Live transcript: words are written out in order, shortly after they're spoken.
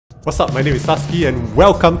What's up, my name is Sasuke and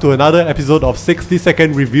welcome to another episode of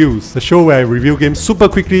 60-second reviews, the show where I review games super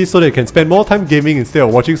quickly so that you can spend more time gaming instead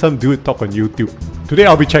of watching some dude talk on YouTube. Today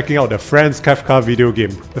I'll be checking out the Franz Kafka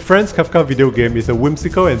Videogame. The Franz Kafka Videogame is a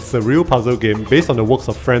whimsical and surreal puzzle game based on the works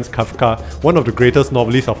of Franz Kafka, one of the greatest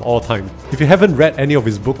novelists of all time. If you haven't read any of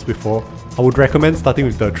his books before, I would recommend starting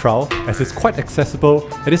with The Trial, as it's quite accessible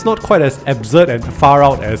and it's not quite as absurd and far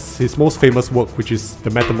out as his most famous work, which is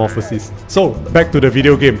The Metamorphosis. So, back to the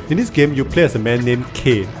video game. In this game, you play as a man named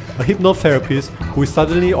K, a hypnotherapist who is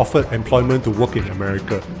suddenly offered employment to work in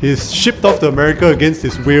America. He is shipped off to America against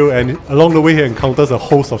his will, and along the way he encounters a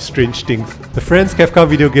host of strange things. The Franz Kafka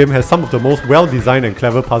video game has some of the most well-designed and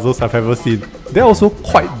clever puzzles I've ever seen. They're also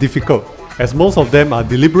quite difficult, as most of them are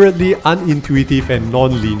deliberately unintuitive and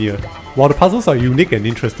non-linear. While the puzzles are unique and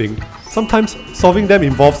interesting, sometimes solving them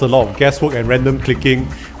involves a lot of guesswork and random clicking,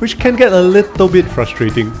 which can get a little bit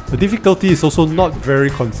frustrating. The difficulty is also not very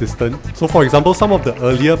consistent. So for example, some of the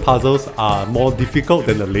earlier puzzles are more difficult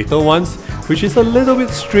than the later ones, which is a little bit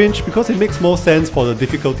strange because it makes more sense for the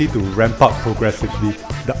difficulty to ramp up progressively.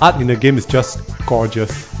 The art in the game is just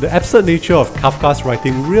gorgeous. The absurd nature of Kafka's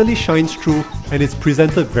writing really shines through and it's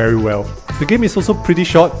presented very well. The game is also pretty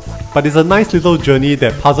short, but it's a nice little journey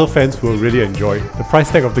that puzzle fans will really enjoy. The price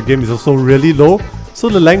tag of the game is also really low, so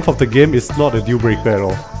the length of the game is not a deal breaker at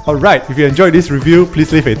all. Alright, if you enjoyed this review,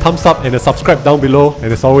 please leave a thumbs up and a subscribe down below,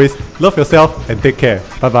 and as always, love yourself and take care.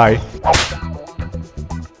 Bye bye.